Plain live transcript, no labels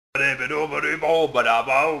Hey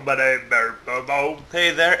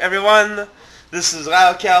there, everyone. This is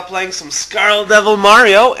raocow playing some Scarlet Devil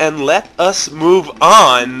Mario, and let us move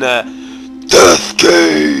on. Death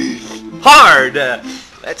Cave! Hard!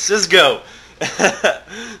 Let's just go.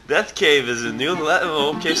 Death Cave is a new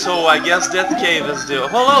level. Okay, so I guess Death Cave is the...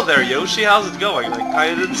 Hello there, Yoshi. How's it going?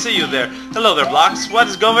 I didn't see you there. Hello there, Blocks. What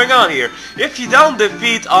is going on here? If you don't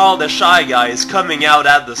defeat all the Shy Guys coming out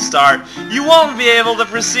at the start, you won't be able to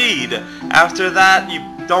proceed. After that, you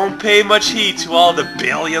don't pay much heed to all the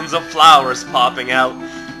billions of flowers popping out.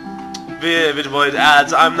 Midpoint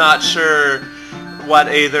adds, I'm not sure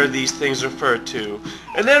what either of these things refer to.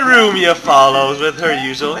 And then Rumia follows with her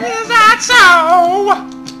usual, is that so?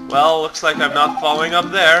 Well, looks like I'm not following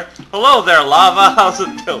up there. Hello there, Lava, how's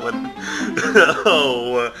it going?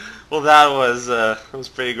 Oh, well that was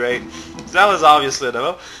pretty great. So that was obviously a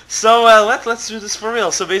demo. So let's do this for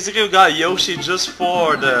real. So basically we got Yoshi just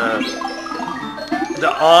for the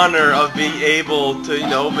honor of being able to, you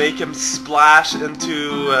know, make him splash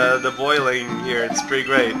into the boiling here. It's pretty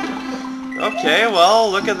great. Okay,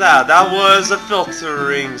 well, look at that. That was a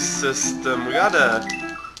filtering system. We got a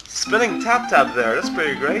spinning tap-tap there. That's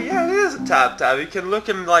pretty great. Yeah, it is a tap-tap. You can look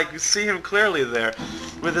him, like, see him clearly there.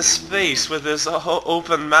 With his face, with his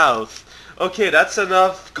open mouth. Okay, that's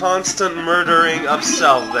enough constant murdering of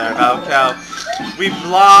self there, raocow. We've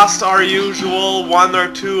lost our usual 1 or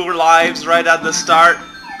 2 lives right at the start.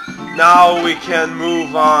 Now we can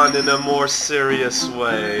move on in a more serious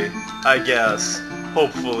way, I guess.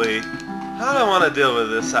 Hopefully. How do I want to deal with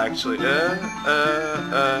this, actually?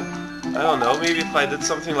 I don't know. Maybe if I did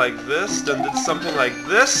something like this, then did something like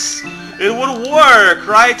this, it would work,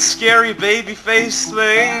 right? Scary baby face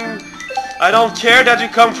thing. I don't care that you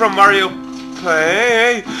come from Mario.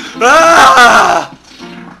 Hey! Ah!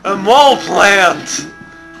 A mole plant.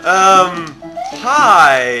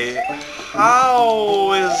 Hi.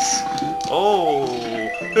 How is? Oh.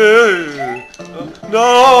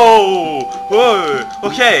 No.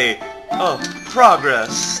 Okay. Oh,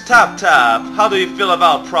 progress. Tap tap. How do you feel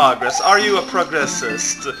about progress? Are you a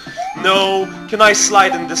progressist? No. Can I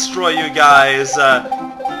slide and destroy you guys?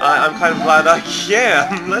 I'm kind of glad I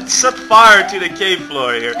can. Let's set fire to the cave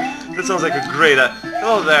floor here. That sounds like a great...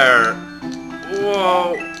 hello there.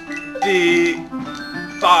 Whoa.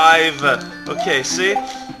 D5. Okay, see?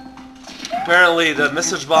 Apparently the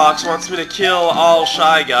message box wants me to kill all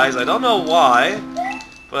Shy Guys. I don't know why.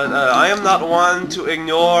 But I am not one to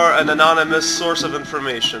ignore an anonymous source of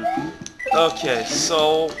information. Okay,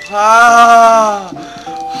 so... Ha!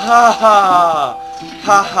 Ha ha!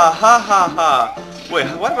 Ha ha ha ha ha! Wait,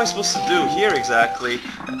 what am I supposed to do here exactly?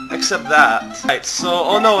 Except that. Right, so...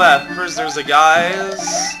 Oh no, first there's the guys...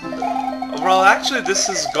 Well, actually this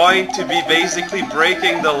is going to be basically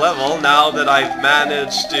breaking the level now that I've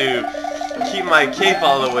managed to keep my cape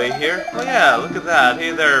all the way here. Oh yeah, look at that.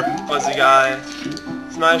 Hey there, fuzzy guy.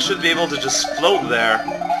 Now I should be able to just float there.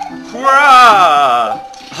 Hurrah!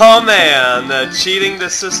 Oh man, cheating the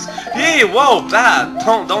system. Hey, whoa, bat!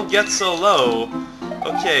 Don't get so low.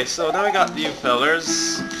 Okay, so now we got you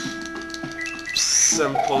fellers.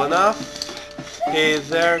 Simple enough. Hey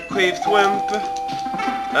there, cave thwimp.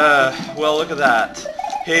 Well, look at that.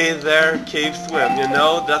 Hey there, cave thwimp. You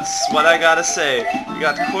know, that's what I gotta say. You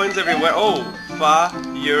got coins everywhere. Oh,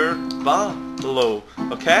 Fireball.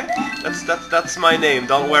 Okay? That's my name.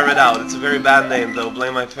 Don't wear it out. It's a very bad name, though.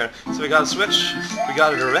 Blame my parents. So we got a switch. We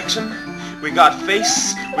got a direction. We got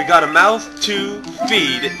face. We got a mouth to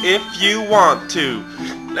feed if you want to.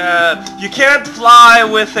 You can't fly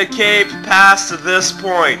with a cape past this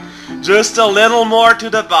point. Just a little more to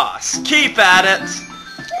the boss. Keep at it.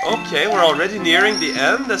 Okay, we're already nearing the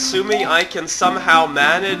end, assuming I can somehow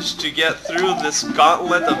manage to get through this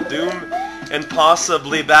gauntlet of doom and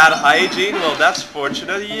possibly bad hygiene. Well, that's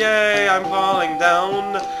fortunate. Yay, I'm falling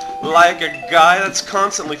down like a guy that's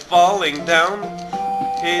constantly falling down.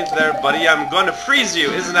 Hey there, buddy, I'm gonna freeze you.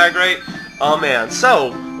 Isn't that great? Oh man,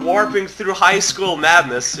 so warping through high school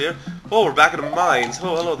madness here. Oh, we're back in the mines.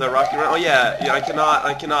 Oh, hello there, Rocky. Oh yeah, I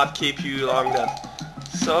cannot keep you long enough.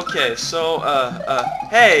 So okay, so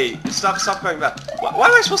hey, stop coming back.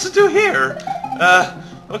 What am I supposed to do here?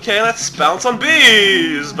 Okay, let's bounce on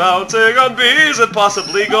bees! Bouncing on bees and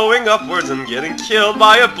possibly going upwards and getting killed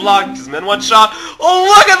by a block because men one shot. Oh,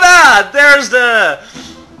 look at that! There's the...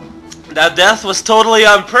 That death was totally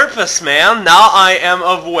on purpose, man. Now I am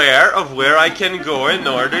aware of where I can go in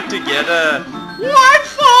order to get a... I'm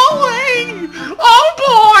falling! Oh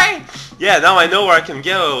boy! Yeah, now I know where I can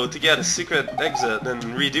go to get a secret exit and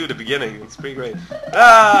redo the beginning. It's pretty great.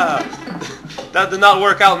 Ah! That did not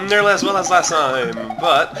work out nearly as well as last time,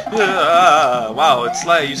 but... wow, it's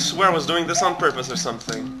like you swear I was doing this on purpose or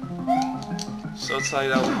something. So it's like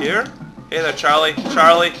down here. Hey there, Charlie.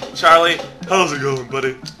 Charlie. How's it going,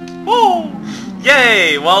 buddy? Woo!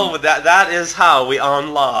 Yay! Well, that is how we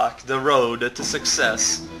unlock the road to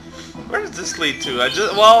success. Where does this lead to?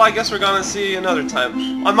 Well, I guess we're gonna see another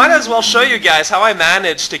time. I might as well show you guys how I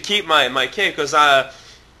managed to keep my cave, because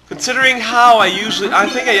considering how I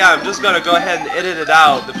think I'm just gonna go ahead and edit it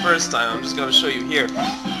out the first time. I'm just gonna show you here.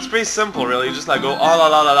 It's pretty simple, really. You just like go, oh la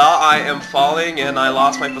la la la, I am falling and I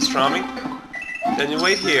lost my pastrami. Then you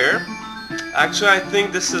wait here. Actually, I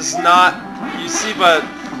think this is not, you see, but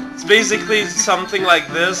it's basically something like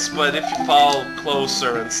this, but if you fall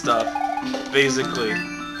closer and stuff, basically.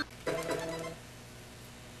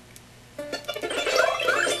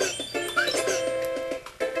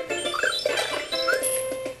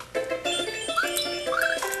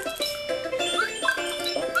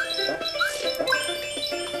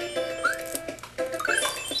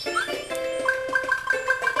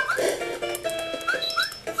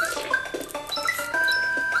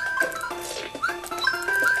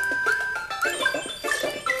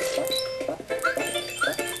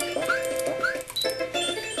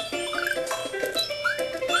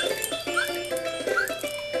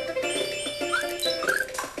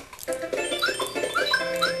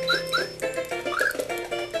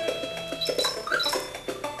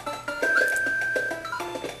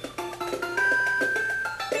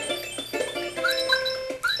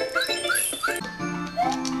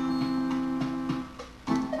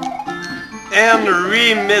 And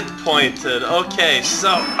re-midpointed. Okay, so,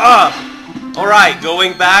 alright,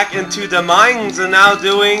 going back into the mines and now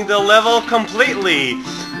doing the level completely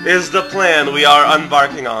is the plan we are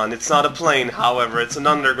embarking on. It's not a plane, however, it's an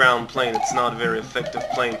underground plane. It's not a very effective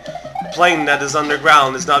plane. A plane that is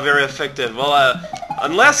underground is not very effective. Well,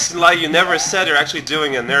 unless, like, you never said you're actually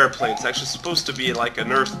doing an airplane. It's actually supposed to be like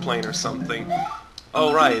an earth plane or something.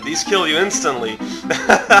 Oh, right, these kill you instantly.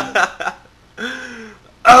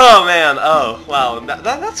 Oh man, oh wow,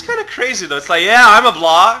 that's kind of crazy though. It's like, yeah, I'm a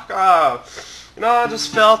block. You know, I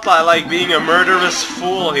just felt like being a murderous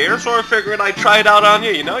fool here, so I figured I'd try it out on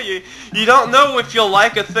you. You know, you don't know if you'll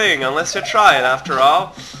like a thing unless you try it. After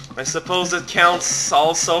all, I suppose it counts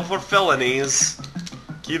also for felonies.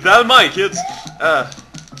 Keep that in mind, kids.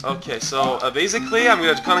 Okay, so basically, I'm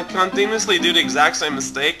gonna continuously do the exact same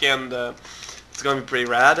mistake, and it's gonna be pretty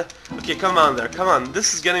rad. Okay, come on there, come on.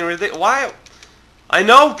 This is getting ridiculous. Why? I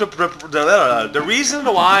know the reason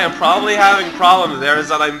why I'm probably having problems there is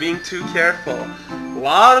that I'm being too careful. A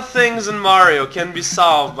lot of things in Mario can be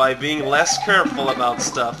solved by being less careful about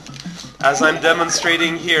stuff, as I'm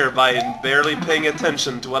demonstrating here by barely paying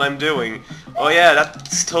attention to what I'm doing. Oh yeah,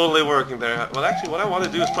 that's totally working there. Well, actually, what I want to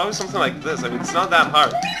do is probably something like this. I mean, it's not that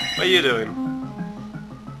hard. What are you doing?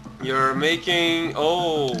 You're making... Oh.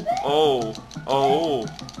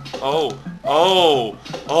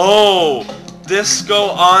 Disco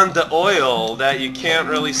on the oil that you can't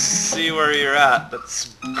really see where you're at.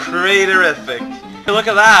 That's craterific. Hey, look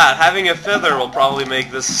at that! Having a feather will probably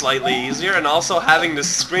make this slightly easier, and also having the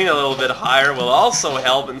screen a little bit higher will also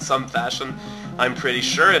help in some fashion, I'm pretty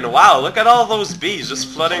sure. And wow, look at all those bees just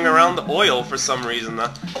flooding around the oil for some reason.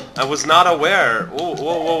 I was not aware. Whoa,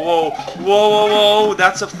 whoa, whoa, whoa, whoa, whoa, whoa!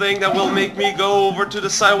 That's a thing that will make me go over to the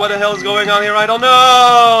side. What the hell is going on here? I don't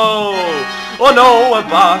know! Oh no, a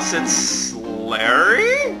boss! It's...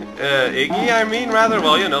 Larry? Iggy, I mean, rather?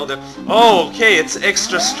 Well, you know, oh, okay, it's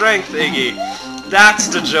extra strength, Iggy. That's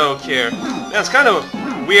the joke here. Yeah, it's kind of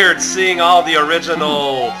weird seeing all the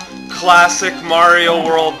original classic Mario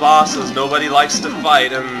World bosses nobody likes to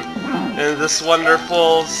fight, and this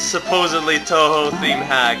wonderful, supposedly Toho-themed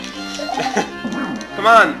hack. Come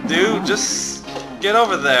on, dude, just get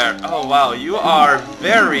over there. Oh, wow, you are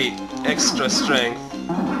very extra strength.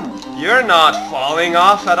 You're not falling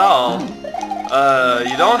off at all.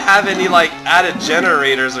 You don't have any, like, added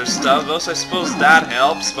generators or stuff, though, so I suppose that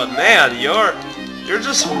helps, but man, you're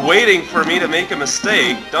just waiting for me to make a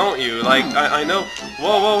mistake, don't you? Like, I know,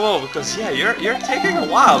 whoa, because, yeah, you're taking a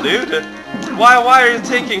while, dude. Why are you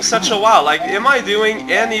taking such a while? Like, am I doing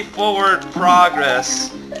any forward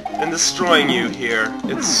progress in destroying you here?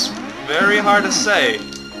 It's very hard to say.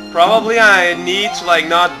 Probably I need to, like,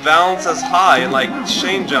 not bounce as high and, like,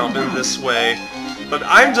 chain jump in this way. But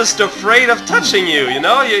I'm just afraid of touching you, you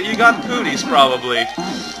know? You got cooties, probably.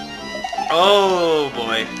 Oh,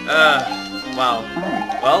 boy. Wow.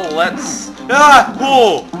 Well, let's...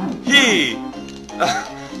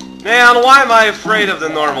 Man, why am I afraid of the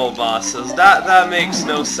normal bosses? That makes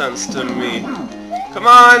no sense to me. Come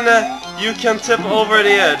on, you can tip over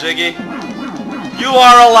the edge, Iggy. You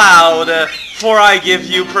are allowed, for I give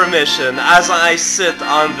you permission, as I sit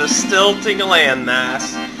on the stilting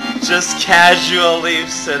landmass, just casually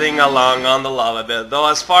sitting along on the lava bed. Though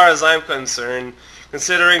as far as I'm concerned,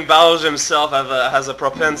 considering Bowser himself has a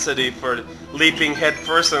propensity for leaping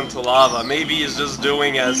headfirst into lava, maybe he's just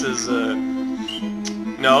doing as his,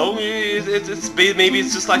 no, maybe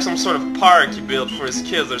it's just like some sort of park he built for his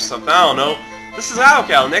kids or something, I don't know. This is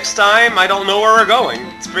raocow. Next time, I don't know where we're going.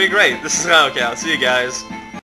 It's pretty great. This is raocow. See you guys.